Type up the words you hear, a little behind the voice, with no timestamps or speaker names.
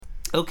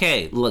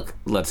Okay, look,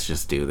 let's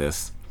just do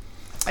this.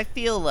 I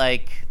feel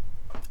like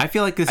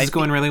this is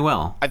going really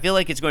well. I feel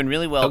like it's going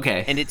really well.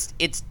 Okay. And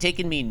it's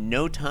taken me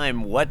no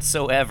time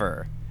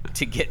whatsoever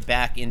to get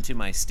back into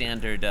my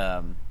standard,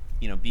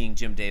 being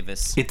Jim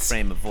Davis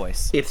frame of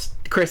voice. It's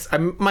Chris.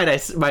 Might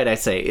I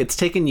say it's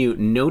taken you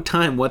no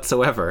time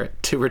whatsoever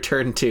to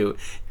return to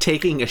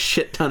taking a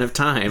shit ton of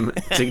time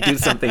to do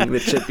something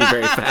that should be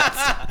very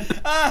fast.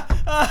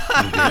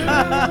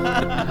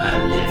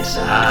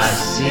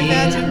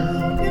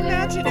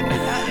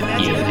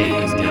 You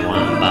leave me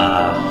one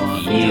bar,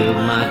 yield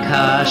my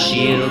car,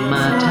 shield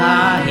my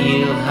tie,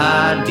 heel,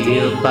 high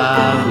deal,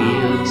 bar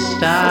wheel,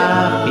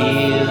 stop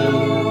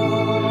you.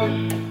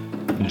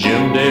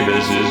 Jim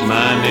Davis is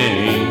my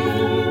name.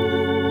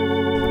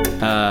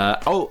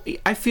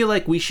 I feel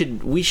like we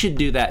should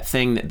do that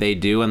thing that they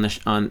do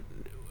on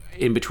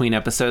in between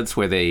episodes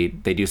where they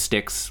do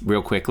sticks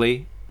real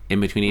quickly in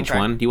between each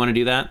one. Do you want to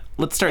do that?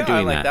 Let's start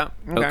doing I like that.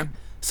 Okay.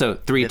 So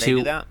 3,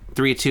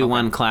 2,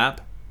 1,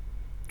 clap.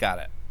 Got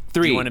it.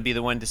 3. Do you want to be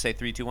the one to say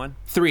 3, 2, 1?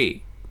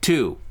 3,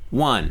 2,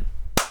 1.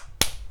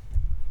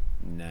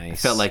 Nice. I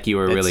felt like you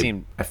were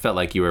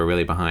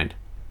really behind.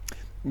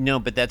 No,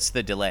 but that's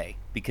the delay,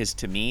 because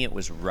to me it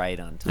was right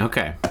on time.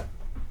 Okay.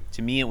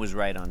 To me it was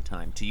right on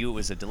time. To you it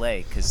was a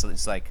delay, because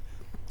it's like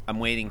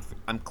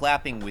I'm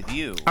clapping with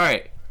you. All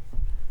right.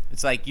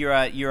 It's like your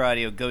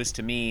audio goes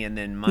to me and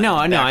then mine. No,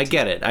 I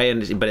get it. I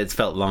understand, but it's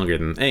felt longer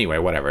than anyway.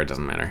 Whatever, it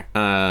doesn't matter.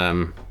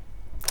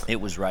 It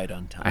was right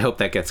on time. I hope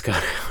that gets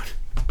cut out.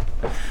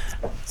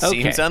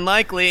 Seems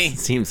unlikely.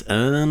 Seems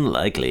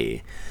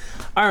unlikely.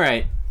 All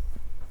right.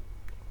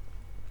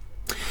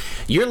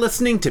 You're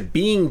listening to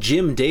Being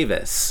Jim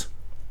Davis,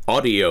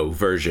 audio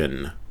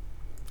version.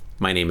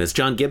 My name is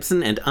John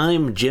Gibson, and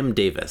I'm Jim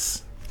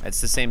Davis.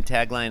 That's the same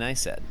tagline I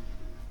said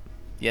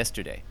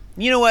yesterday.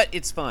 You know what?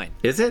 It's fine.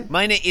 Is it?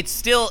 It's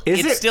still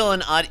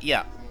an audio.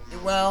 Yeah.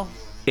 Well,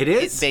 it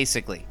is.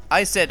 Basically,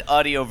 I said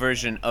audio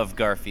version of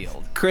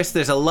Garfield. Chris,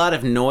 there's a lot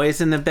of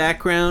noise in the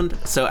background,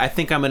 so I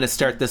think I'm going to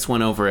start this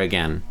one over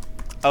again.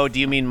 Oh, do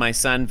you mean my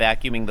son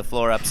vacuuming the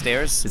floor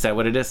upstairs? Is that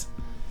what it is?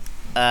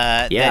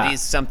 Yeah. That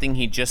is something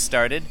he just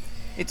started.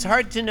 It's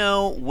hard to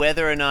know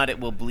whether or not it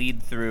will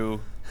bleed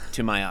through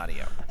to my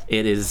audio.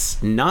 It is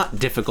not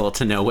difficult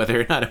to know whether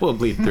or not it will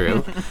bleed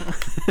through.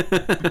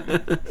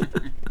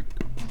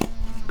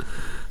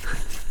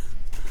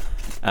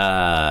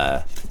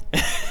 I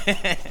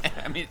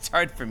mean, it's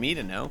hard for me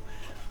to know.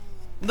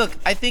 Look,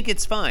 I think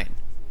it's fine.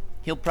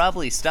 He'll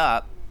probably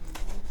stop.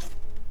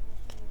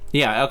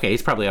 Yeah, okay,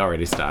 he's probably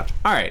already stopped.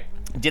 All right.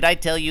 Did I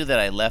tell you that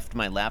I left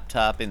my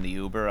laptop in the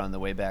Uber on the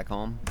way back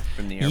home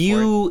from the airport?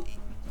 You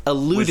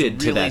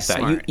alluded to really that.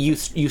 Smart.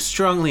 You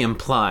strongly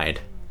implied.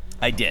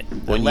 I did.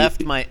 I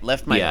left my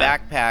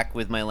backpack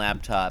with my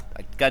laptop.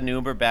 I got an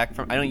Uber back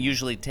from. I don't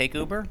usually take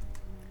Uber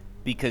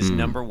because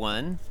number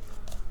one,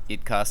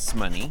 it costs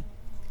money,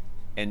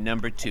 and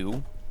number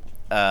two,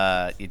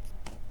 it's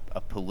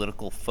a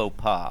political faux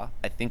pas.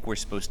 I think we're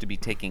supposed to be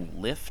taking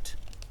Lyft,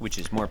 which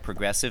is more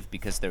progressive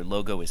because their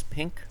logo is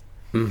pink.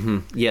 Mm-hmm.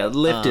 Yeah,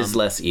 Lyft is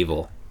less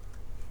evil.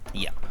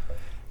 Yeah.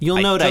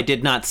 You'll note I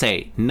did not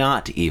say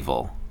not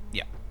evil.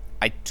 Yeah.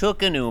 I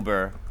took an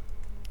Uber.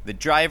 The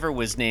driver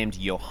was named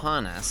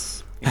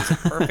Johannes. He was a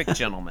perfect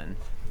gentleman.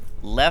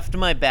 Left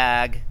my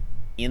bag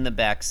in the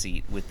back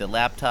seat with the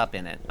laptop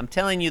in it. I'm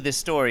telling you this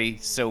story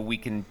so we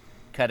can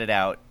cut it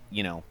out,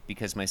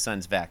 because my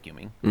son's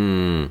vacuuming.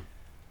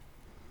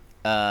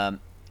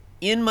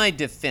 In my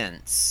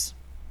defense,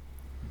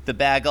 the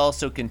bag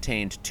also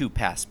contained 2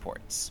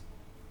 passports.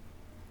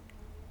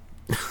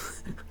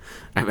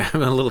 I'm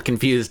a little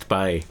confused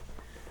by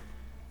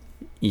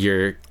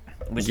your...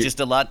 It was just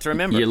a lot to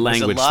remember. Your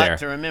language there. It was a lot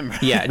to remember.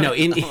 Yeah, no,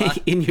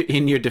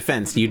 in your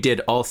defense, you did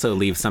also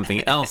leave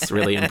something else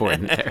really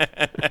important there.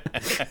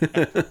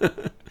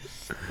 It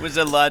was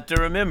a lot to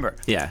remember.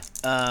 Yeah.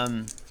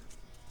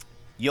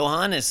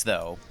 Johannes,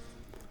 though,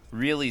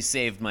 really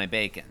saved my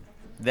bacon.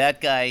 That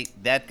guy,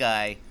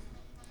 I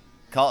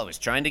was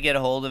trying to get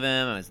a hold of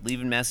him. I was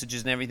leaving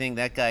messages and everything.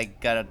 That guy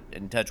got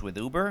in touch with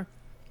Uber.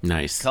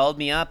 Nice. Called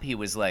me up. He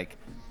was like,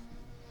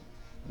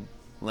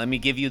 let me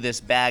give you this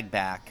bag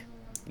back.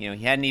 He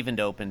hadn't even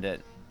opened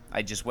it.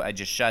 I just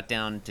shot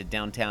down to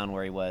downtown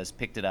where he was,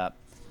 picked it up.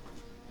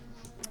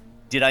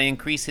 Did I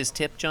increase his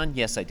tip, John?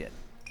 Yes, I did.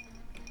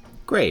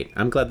 Great.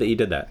 I'm glad that you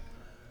did that.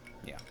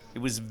 Yeah. It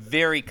was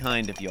very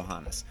kind of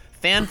Johannes.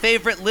 Fan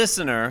favorite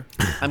listener.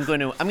 I'm going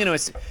to.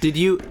 Did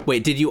you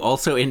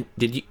also you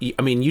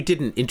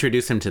didn't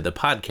introduce him to the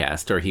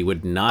podcast, or he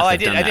would not. I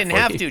didn't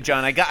have to,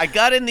 John. I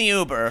got in the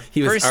Uber.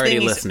 He was already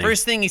listening.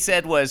 First thing he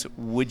said was,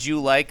 "Would you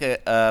like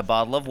a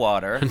bottle of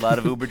water?" A lot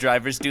of Uber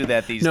drivers do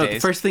that these days. No, the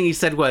first thing he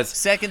said was,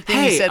 Second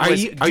thing he said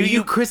was, "Are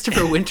you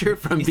Christopher Winter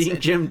from Being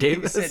Jim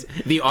Davis, said,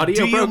 the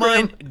audio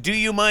program? Do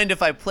you mind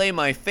if I play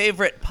my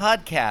favorite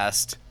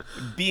podcast,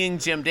 Being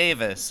Jim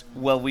Davis,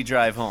 while we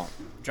drive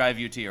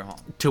you to your home?"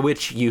 To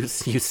which you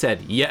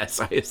said yes,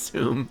 I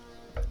assume.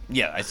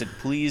 Yeah, I said,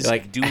 please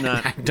do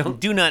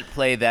not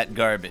play that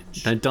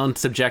garbage. Don't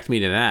subject me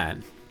to that.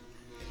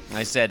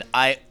 I said,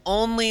 I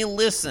only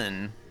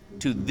listen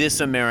to This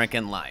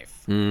American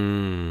Life. All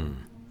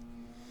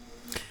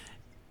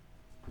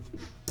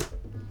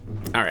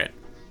right.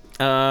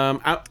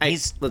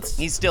 He's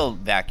still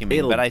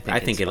vacuuming, but I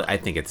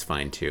think it's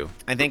fine too.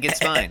 I think it's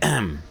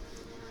fine.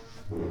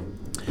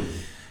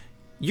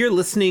 You're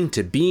listening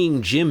to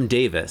Being Jim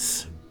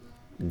Davis,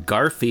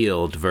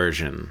 Garfield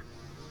version.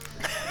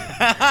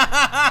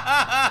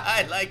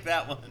 I like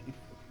that one.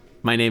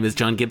 My name is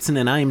John Gibson,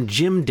 and I am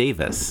Jim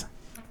Davis.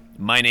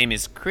 My name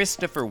is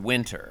Christopher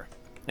Winter,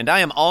 and I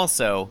am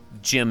also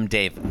Jim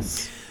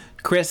Davis.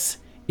 Chris,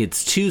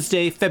 it's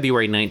Tuesday,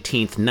 February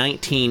 19th,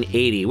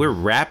 1980. We're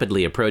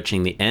rapidly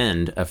approaching the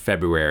end of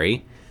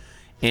February,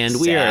 and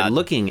we are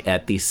looking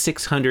at the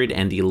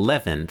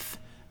 611th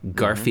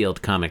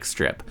Garfield comic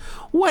strip.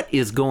 What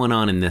is going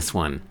on in this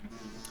one?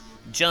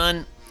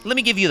 John, let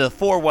me give you the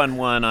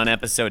 411 on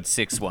episode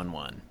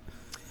 611.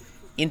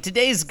 In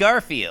today's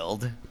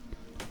Garfield,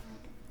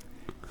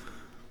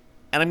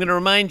 and I'm going to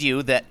remind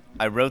you that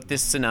I wrote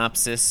this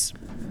synopsis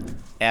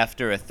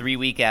after a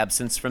 3-week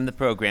absence from the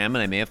program,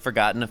 and I may have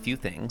forgotten a few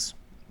things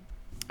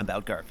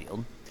about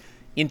Garfield.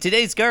 In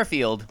today's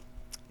Garfield,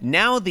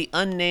 now the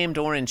unnamed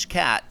orange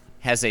cat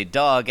has a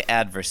dog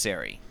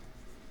adversary.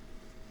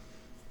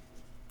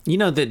 You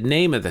know, the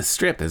name of the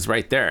strip is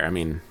right there. I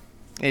mean...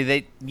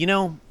 I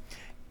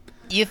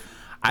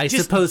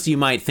suppose you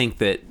might think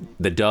that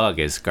the dog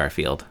is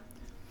Garfield.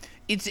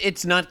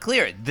 It's not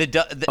clear.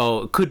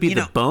 It could be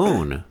the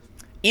bone.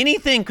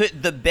 Anything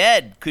could... The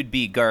bed could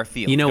be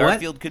Garfield. You know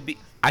Garfield what? Could be...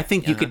 I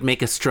think you could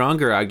make a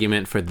stronger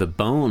argument for the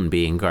bone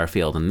being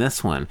Garfield in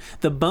this one.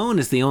 The bone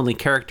is the only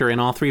character in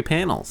all 3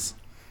 panels.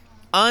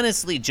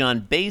 Honestly,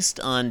 John, based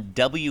on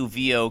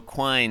W.V.O.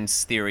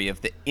 Quine's theory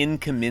of the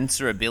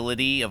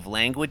incommensurability of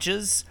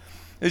languages,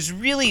 there's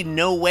really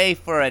no way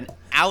for an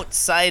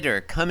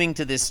outsider coming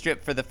to this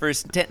strip for the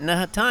first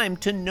time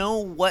to know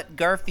what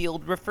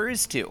Garfield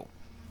refers to.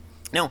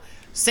 Now,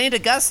 St.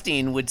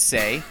 Augustine would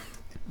say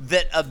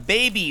that a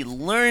baby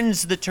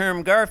learns the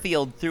term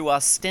Garfield through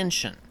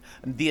ostension.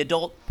 The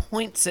adult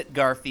points at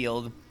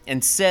Garfield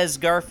and says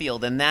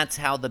Garfield, and that's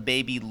how the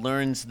baby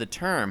learns the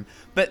term.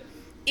 But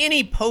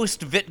any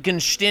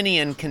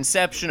post-Wittgensteinian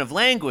conception of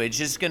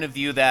language is going to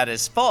view that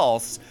as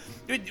false.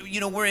 You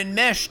know, we're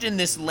enmeshed in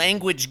this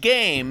language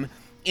game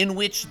in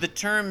which the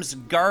terms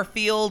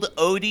Garfield,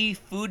 Odie,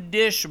 food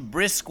dish,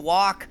 brisk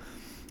walk,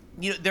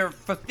 they're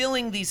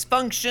fulfilling these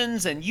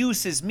functions and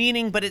use as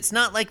meaning, but it's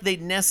not like they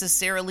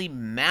necessarily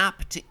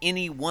map to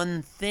any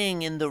one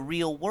thing in the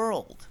real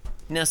world,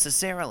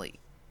 necessarily.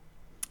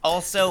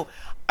 Also,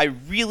 I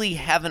really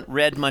haven't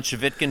read much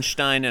of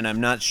Wittgenstein, and I'm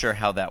not sure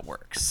how that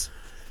works.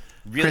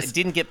 Really, it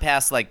didn't get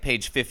past like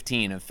page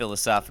 15 of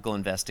Philosophical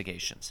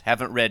Investigations.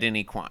 Haven't read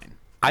any Quine.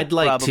 I'd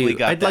like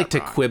to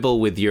quibble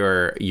with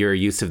your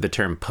use of the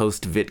term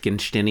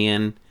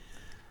post-Wittgensteinian.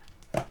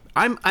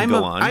 I'm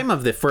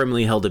of the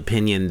firmly held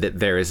opinion that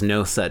there is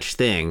no such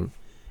thing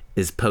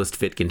as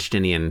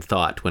post-Wittgensteinian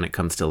thought when it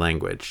comes to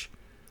language.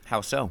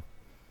 How so?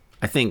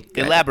 I think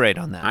elaborate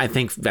on that. I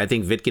think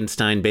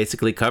Wittgenstein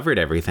basically covered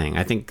everything.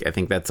 I think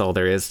that's all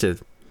there is to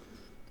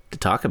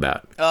talk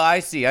about. Oh, I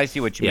see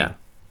what you mean.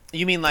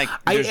 You mean like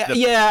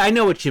I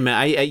know what you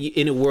meant.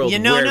 In a world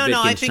where Wittgenstein,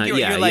 I think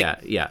you're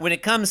like when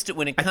it comes to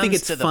I think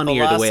it's the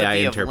funnier philosophy the way I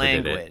of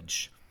interpreted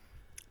language.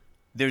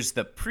 There's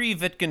the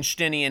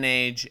pre-Wittgensteinian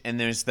age and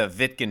there's the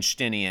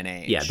Wittgensteinian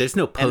age. Yeah, there's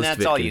no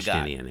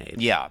post-Wittgensteinian age.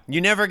 Yeah,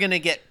 you're never gonna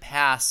get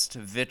past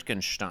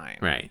Wittgenstein.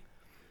 Right.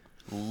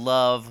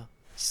 Love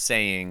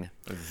saying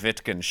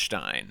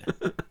Wittgenstein.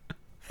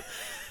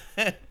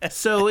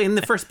 So in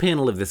the first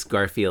panel of this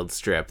Garfield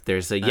strip,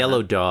 there's a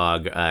yellow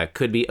dog.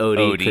 Could be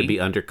Odie, could be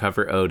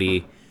undercover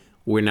Odie.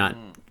 We're not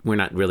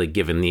really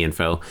given the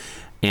info.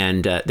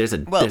 And it's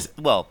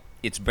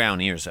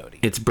brown ears Odie.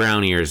 It's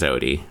brown ears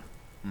Odie.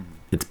 Mm-hmm.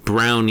 It's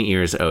brown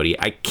ears Odie.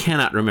 I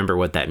cannot remember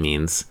what that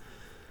means.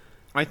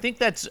 I think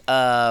that's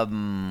I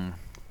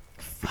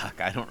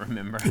don't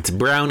remember. It's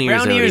brown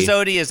ears Odie. Brown ears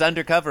Odie is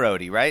undercover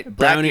Odie, right?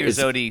 Black ears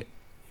Odie.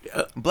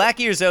 Black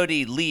ears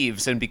Odie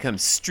leaves and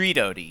becomes street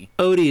Odie.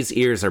 Odie's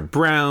ears are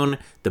brown.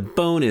 The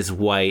bone is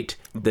white.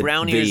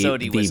 Brown ears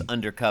Odie was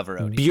undercover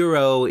Odie.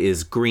 Bureau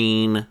is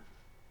green,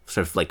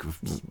 sort of like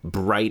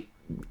bright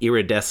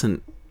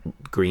iridescent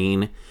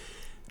green.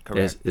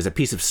 Correct. There's a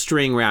piece of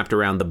string wrapped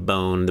around the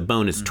bone. The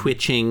bone is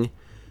twitching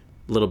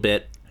a little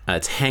bit.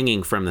 It's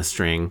hanging from the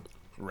string.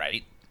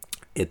 Right.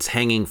 It's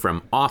hanging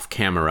from off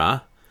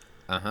camera.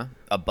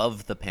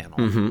 Above the panel.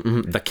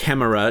 The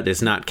camera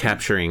is not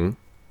capturing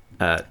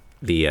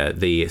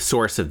the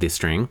source of the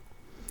string.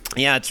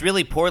 Yeah, it's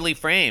really poorly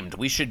framed.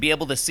 We should be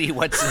able to see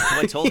what's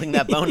holding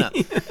that bone up.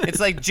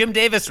 It's like Jim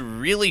Davis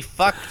really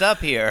fucked up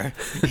here.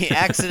 He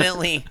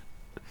accidentally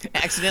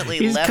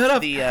He's left cut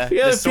off,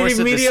 the source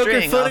of the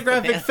string.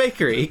 Photographic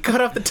fakery. He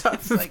cut off the top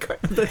of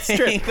the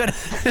strip.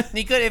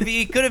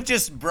 he could have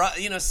just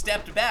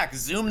stepped back,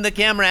 zoomed the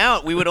camera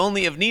out. We would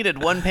only have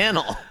needed one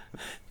panel.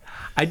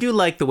 I do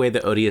like the way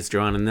that Odie is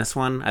drawn in this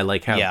one. I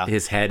like how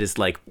his head is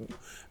like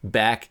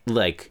back,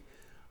 like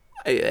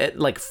at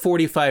like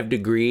 45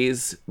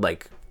 degrees,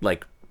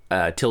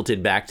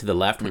 tilted back to the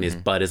left when his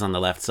butt is on the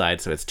left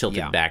side, so it's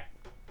tilted back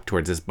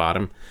towards his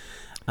bottom.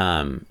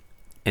 And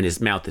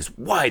his mouth is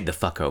wide the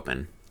fuck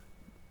open.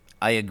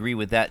 I agree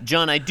with that.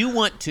 John, I do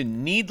want to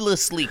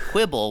needlessly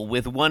quibble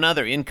with one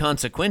other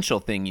inconsequential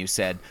thing you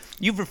said.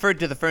 You've referred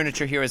to the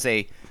furniture here as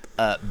a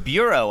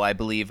bureau, I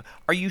believe.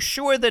 Are you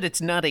sure that it's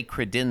not a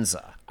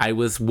credenza? I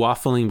was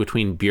waffling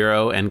between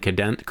bureau and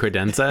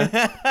credenza,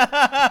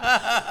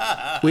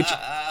 which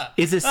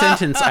is a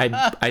sentence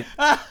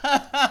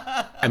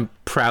I'm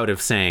proud of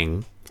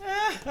saying.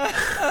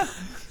 I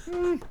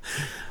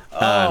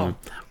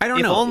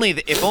don't know.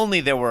 If only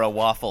there were a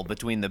waffle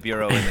between the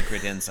bureau and the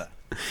credenza.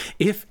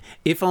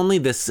 If only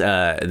this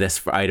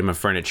item of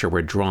furniture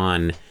were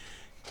drawn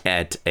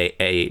at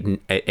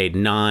a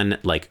non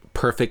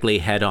perfectly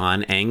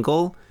head-on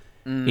angle,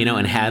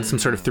 and had some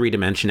sort of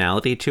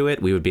three-dimensionality to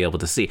it, we would be able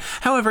to see.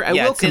 However, I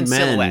will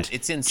commend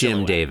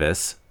Jim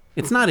Davis.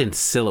 It's not in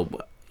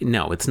silhouette.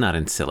 No, it's not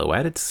in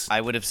silhouette.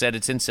 I would have said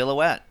it's in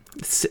silhouette.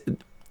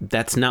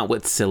 That's not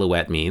what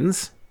silhouette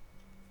means.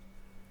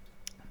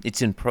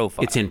 It's in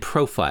profile. It's in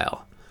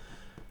profile.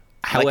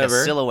 However, like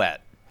a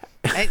silhouette.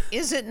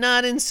 Is it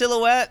not in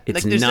silhouette?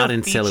 It's not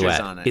in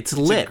silhouette. On it. It's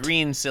lit. It's a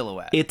green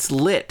silhouette. It's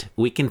lit.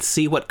 We can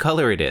see what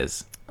color it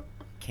is.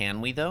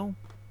 Can we, though?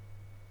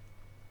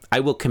 I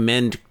will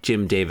commend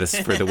Jim Davis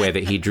for the way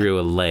that he drew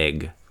a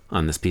leg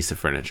on this piece of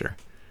furniture.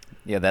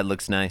 Yeah, that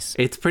looks nice.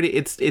 It's pretty.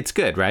 It's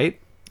good, right?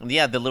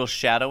 Yeah, the little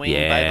shadowing by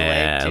the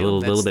leg, too. Yeah, a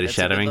little bit of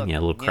shadowing. Yeah,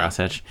 a little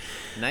cross-hatch.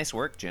 Nice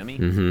work, Jimmy.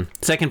 Mm-hmm.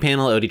 Second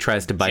panel, Odie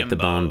tries to bite the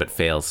bone, but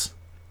fails.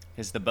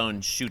 Because the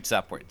bone shoots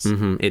upwards.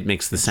 Mm-hmm. It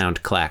makes the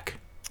sound clack.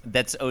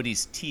 That's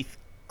Odie's teeth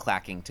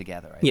clacking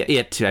together.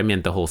 I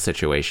meant the whole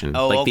situation.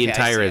 The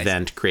entire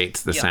event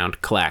creates the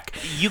sound clack.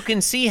 You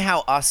can see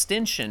how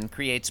ostension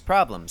creates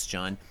problems,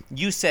 John.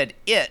 You said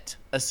it,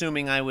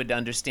 assuming I would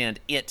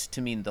understand it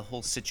to mean the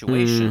whole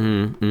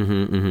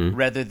situation,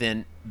 rather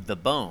than the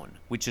bone,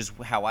 which is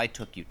how I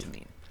took you to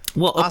mean.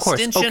 Well, of course.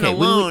 Ostension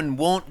alone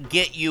won't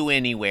get you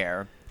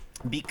anywhere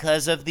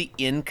because of the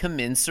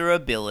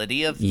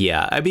incommensurability of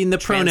the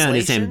pronoun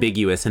is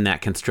ambiguous in that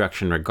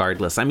construction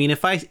regardless. I mean,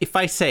 if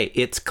I say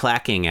it's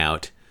clacking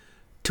out,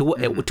 to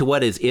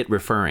what is it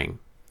referring?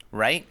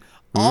 Right?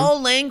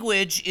 All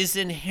language is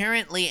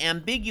inherently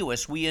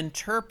ambiguous. We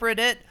interpret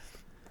it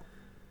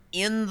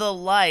in the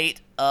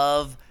light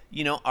of,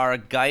 our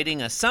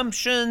guiding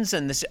assumptions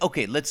and this.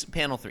 Okay, let's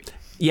panel 3.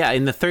 Yeah,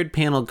 in the third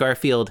panel,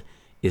 Garfield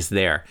is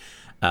there.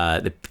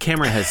 The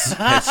camera has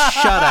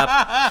shut up.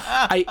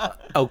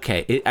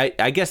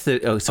 I guess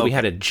we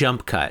had a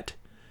jump cut,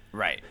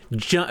 right?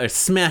 A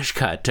smash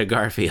cut to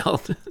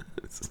Garfield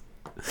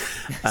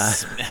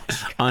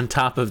on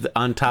top of the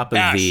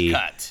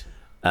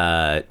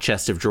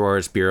chest of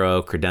drawers,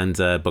 bureau,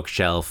 credenza,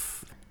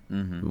 bookshelf,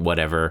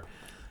 whatever.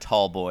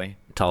 Tall boy. Yeah,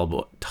 tall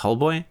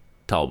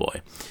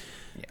boy.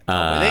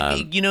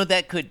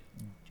 That could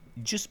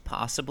just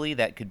possibly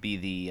be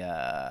the.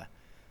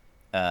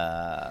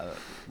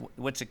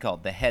 What's it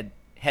called? The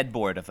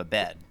headboard of a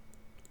bed.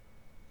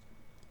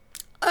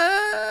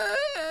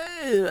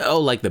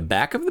 Like the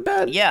back of the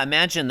bed? Yeah,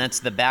 imagine that's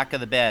the back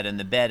of the bed, and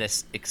the bed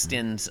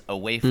extends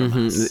away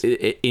from us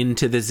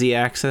into the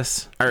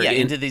z-axis.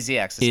 Into the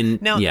z-axis.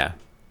 Yeah.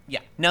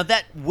 Now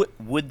that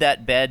would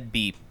that bed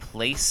be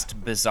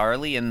placed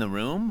bizarrely in the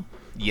room?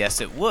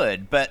 Yes, it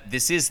would. But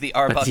this is the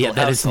Arbuckle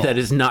household. That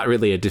is not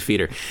really a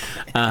defeater.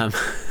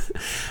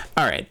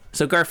 All right.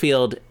 So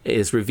Garfield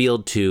is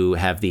revealed to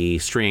have the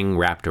string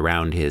wrapped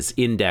around his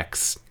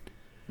index,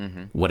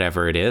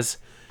 whatever it is,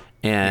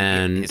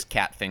 and his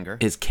cat finger.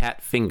 His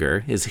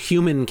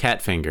human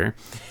cat finger,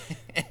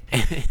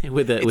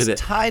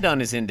 it's tied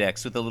on his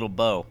index with a little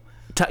bow.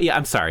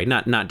 I'm sorry,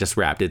 not just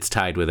wrapped. It's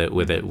tied with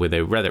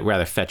a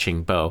rather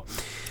fetching bow.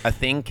 A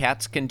thing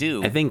cats can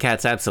do. A thing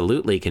cats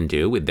absolutely can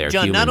do with their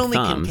John, human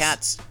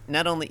thumbs.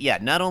 Not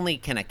only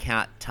can a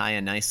cat tie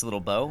a nice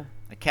little bow,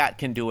 a cat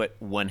can do it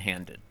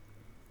one-handed.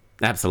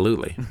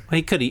 Absolutely.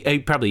 He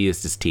probably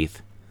used his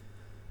teeth.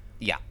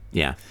 Yeah.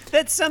 Yeah.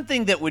 That's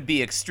something that would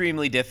be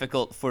extremely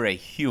difficult for a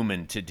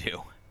human to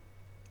do.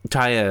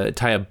 Tie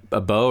a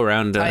bow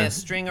around a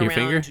string your around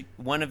finger?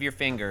 One of your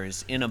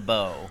fingers in a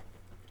bow.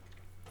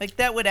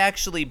 That would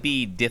actually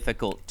be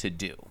difficult to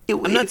do.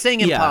 I'm not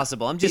saying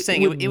impossible. I'm just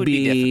saying it would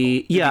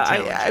be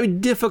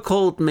difficult.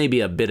 Difficult, maybe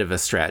a bit of a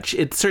stretch.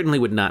 It certainly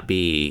would not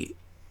be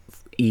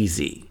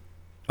easy.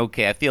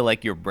 Okay, I feel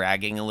like you're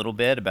bragging a little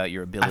bit about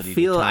your ability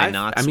to tie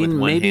knots with one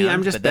maybe hand,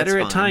 I'm just better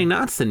at tying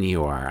knots than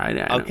you are.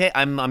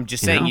 I'm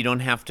just saying you don't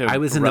have to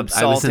rub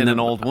salt in an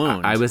old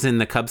wound. I was in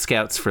the Cub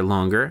Scouts for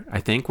longer, I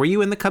think. Were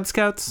you in the Cub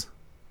Scouts?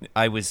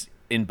 I was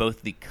in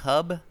both the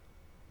Cub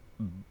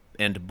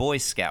and Boy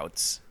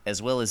Scouts,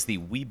 as well as the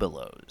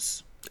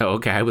Webelos. Oh,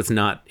 okay. I was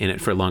not in it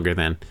for longer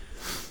then.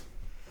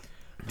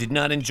 Did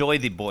not enjoy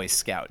the Boy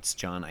Scouts,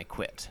 John. I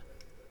quit.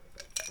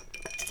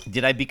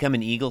 Did I become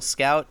an Eagle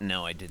Scout?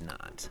 No, I did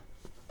not.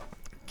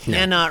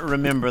 Cannot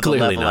remember the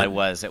level I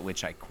was at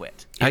which I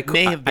quit. I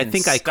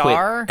think I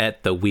quit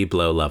at the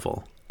Webelo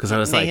level. Because I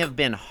was may have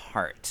been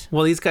Heart.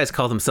 Well, these guys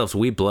call themselves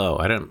We Blow.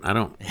 I don't.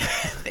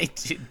 They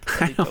do.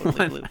 I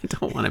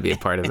don't want to be a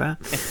part of that.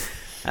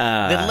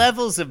 The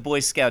levels of Boy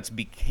Scouts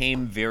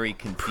became very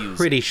confusing.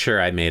 Pretty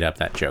sure I made up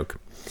that joke.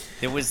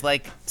 There was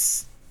like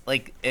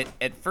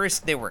at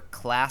first there were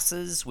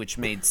classes, which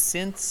made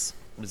sense.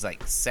 It was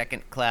like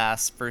second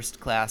class, first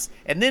class,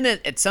 and then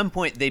at some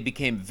point they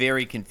became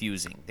very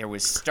confusing. There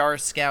was Star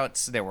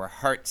Scouts, there were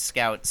Heart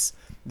Scouts.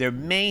 There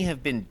may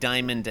have been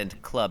Diamond and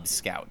Club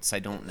Scouts. I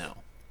don't know.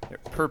 They're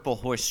Purple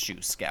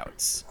Horseshoe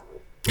Scouts.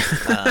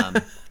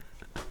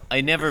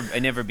 I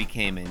never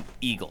became an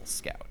Eagle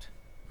Scout.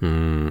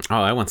 Oh,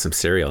 I want some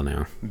cereal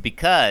now.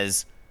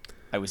 Because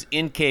I was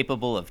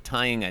incapable of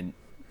tying a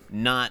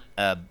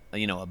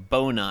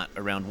bow knot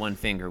around one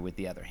finger with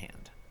the other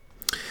hand.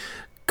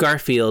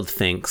 Garfield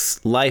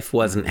thinks life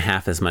wasn't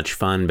half as much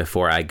fun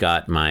before I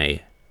got my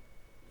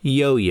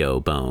yo-yo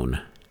bone.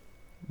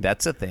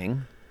 That's a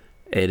thing.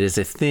 It is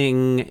a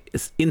thing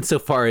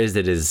insofar as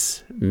it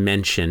is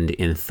mentioned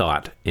in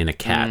thought in a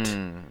cat.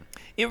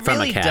 It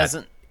really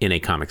doesn't. In a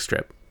comic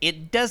strip.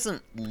 It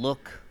doesn't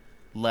look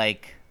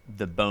like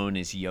the bone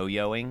is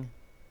yo-yoing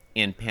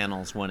in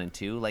panels 1 and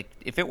 2. Like,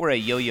 if it were a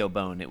yo-yo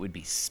bone, it would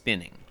be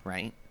spinning,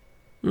 right?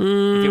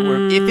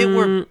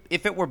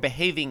 If it were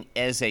behaving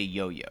as a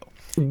yo-yo.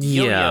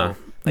 Yeah.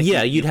 Like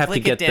you'd have to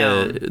get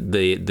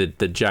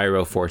the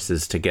gyro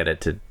forces to get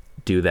it to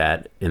do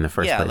that in the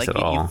first place at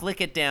all. You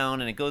flick it down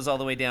and it goes all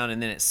the way down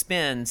and then it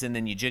spins and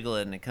then you jiggle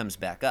it and it comes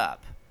back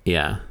up.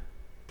 Yeah.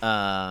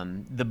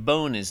 The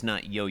bone is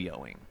not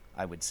yo-yoing,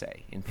 I would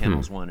say, in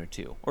panels 1 or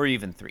 2, or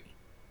even 3.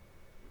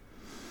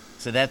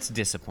 So that's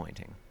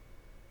disappointing.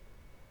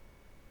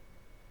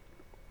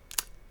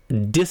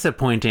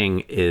 Disappointing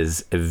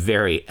is a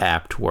very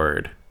apt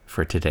word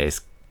for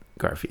today's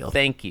Garfield.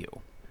 Thank you.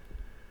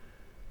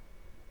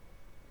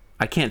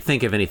 I can't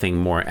think of anything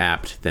more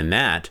apt than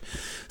that.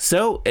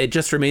 So it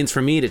just remains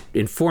for me to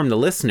inform the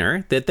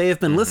listener that they have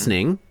been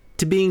listening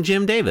to Being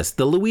Jim Davis,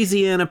 the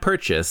Louisiana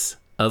Purchase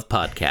of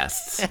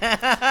podcasts.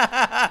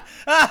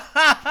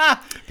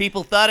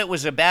 People thought it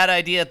was a bad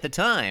idea at the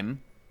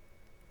time.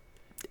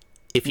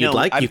 If you'd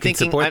like, you can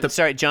support I'm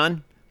sorry,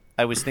 John.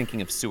 I was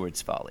thinking of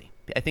Seward's Folly.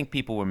 I think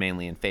people were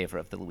mainly in favor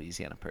of the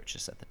Louisiana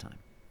Purchase at the time.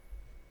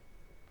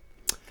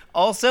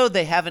 Also,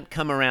 they haven't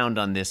come around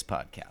on this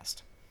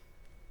podcast.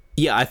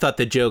 Yeah, I thought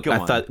the joke.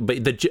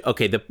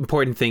 The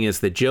important thing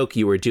is the joke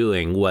you were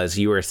doing was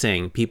you were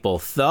saying people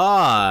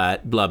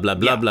thought blah blah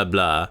blah blah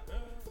blah.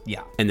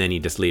 Yeah, and then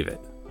you just leave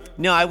it.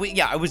 No, I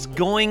was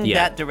going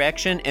that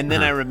direction, and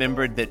then I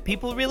remembered that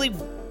people really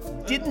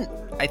didn't.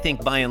 I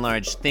think by and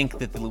large think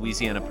that the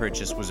Louisiana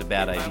Purchase was a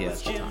bad idea at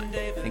the time.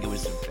 I think it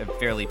was a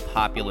fairly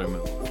popular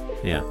move.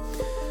 Yeah.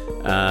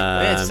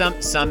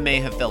 Some may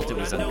have felt it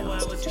was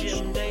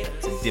unconstitutional.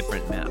 It's a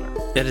different matter.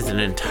 That is an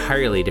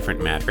entirely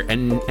different matter,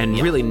 and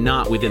really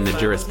not within the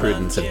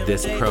jurisprudence of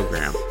this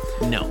program.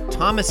 No.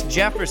 Thomas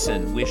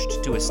Jefferson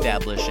wished to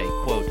establish a,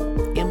 quote,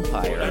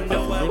 empire of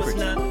liberty.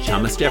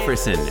 Thomas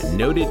Jefferson,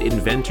 noted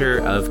inventor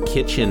of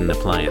kitchen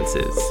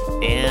appliances.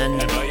 And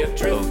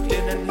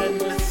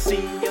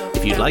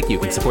if you'd like, you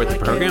can support the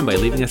program by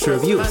leaving us a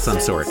review of some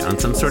sort on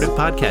some sort of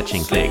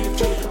podcatching thing.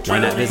 Why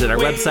not visit our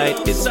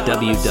website? It's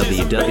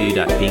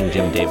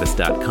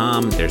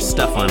www.beingjimdavis.com. There's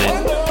stuff on it.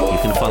 You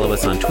can follow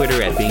us on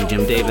Twitter at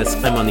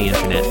beingjimdavis. I'm on the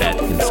internet at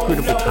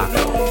Inscrutable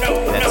Taco.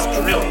 That's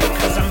true.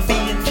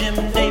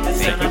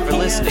 Thank you for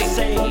listening.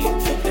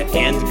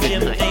 And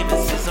good night.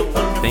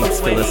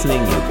 Thanks for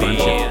listening, you bunch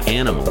of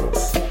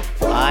animals.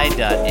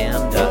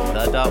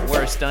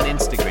 I.am.the.worst on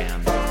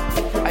Instagram.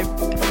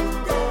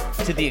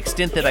 To the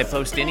extent that I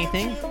post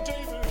anything,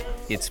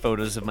 it's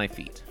photos of my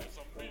feet.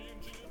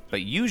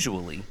 But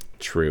usually,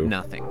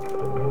 nothing.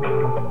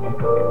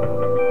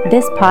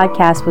 This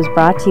podcast was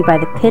brought to you by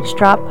the Pitch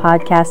Drop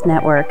Podcast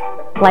Network.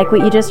 Like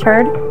what you just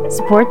heard?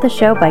 Support the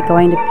show by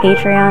going to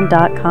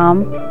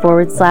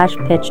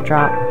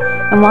patreon.com/pitchdrop.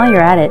 And while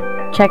you're at it,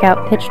 check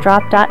out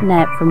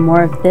pitchdrop.net for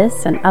more of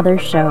this and other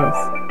shows.